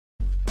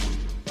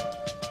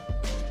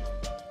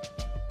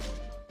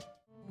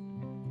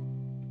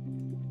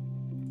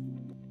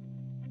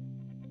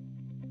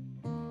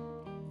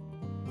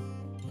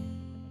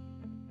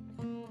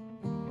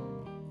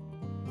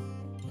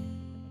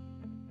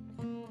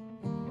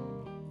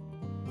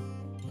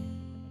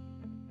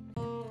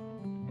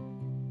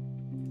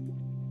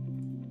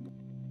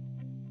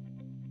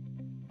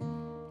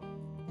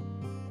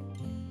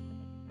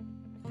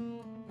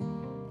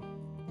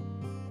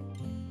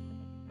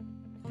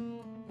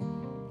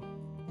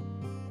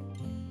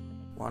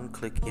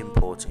One-click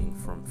importing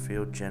from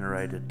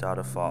field-generated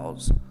data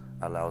files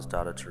allows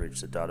data to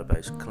reach the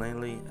database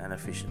cleanly and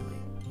efficiently,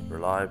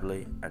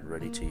 reliably and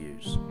ready to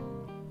use.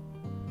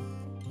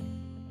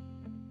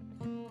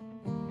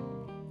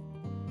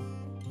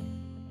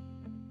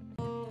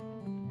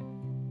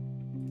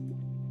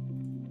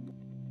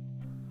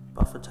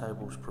 Buffer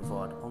tables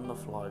provide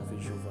on-the-fly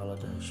visual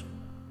validation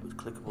with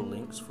clickable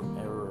links from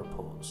error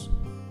reports.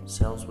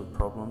 Cells with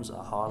problems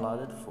are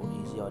highlighted for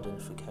easy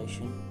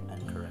identification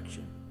and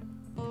correction.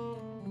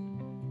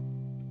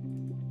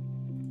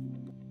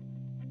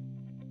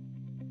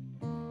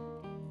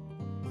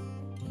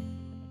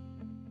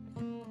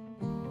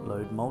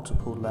 Load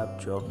multiple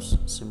lab jobs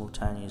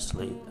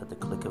simultaneously at the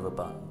click of a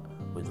button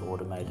with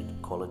automated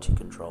quality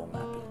control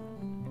mapping.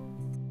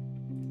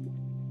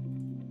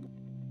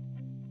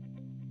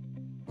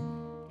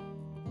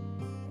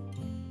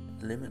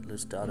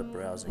 Limitless data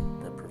browsing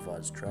that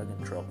provides drag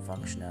and drop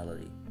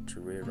functionality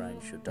to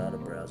rearrange your data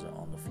browser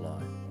on the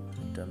fly.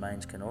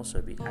 Domains can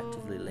also be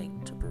actively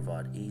linked to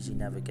provide easy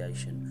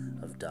navigation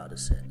of data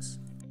sets.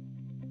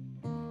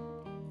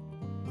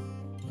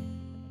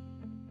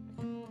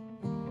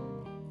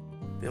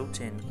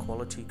 Built-in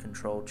quality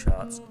control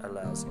charts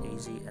allows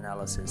easy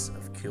analysis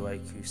of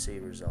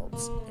QA/QC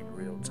results in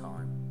real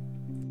time.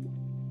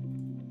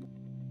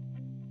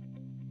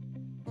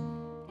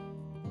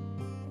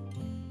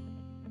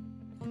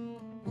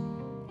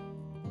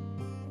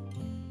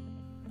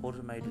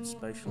 Automated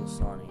spatial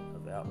assigning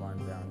of outline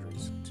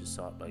boundaries to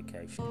site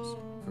locations.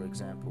 For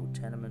example,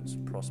 tenements,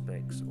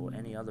 prospects, or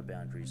any other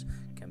boundaries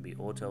can be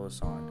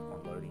auto-assigned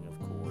on loading of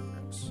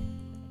coordinates.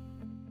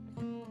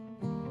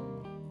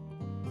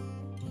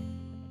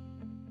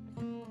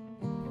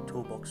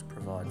 Toolbox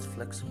provides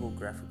flexible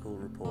graphical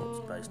reports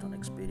based on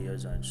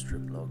Expedio's own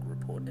StripLog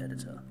report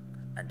editor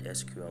and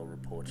SQL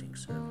reporting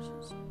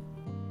services.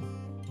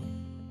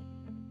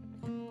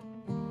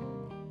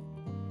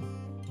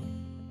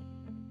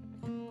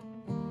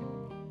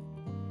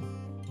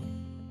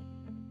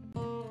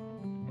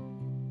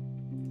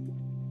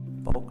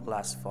 Bulk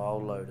LAS file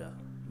loader,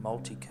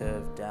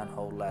 multi-curve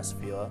downhole LAS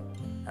viewer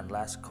and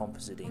LAS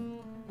compositing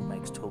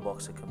makes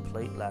Toolbox a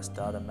complete LAS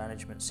data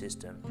management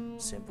system,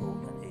 simple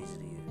and easy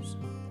to use.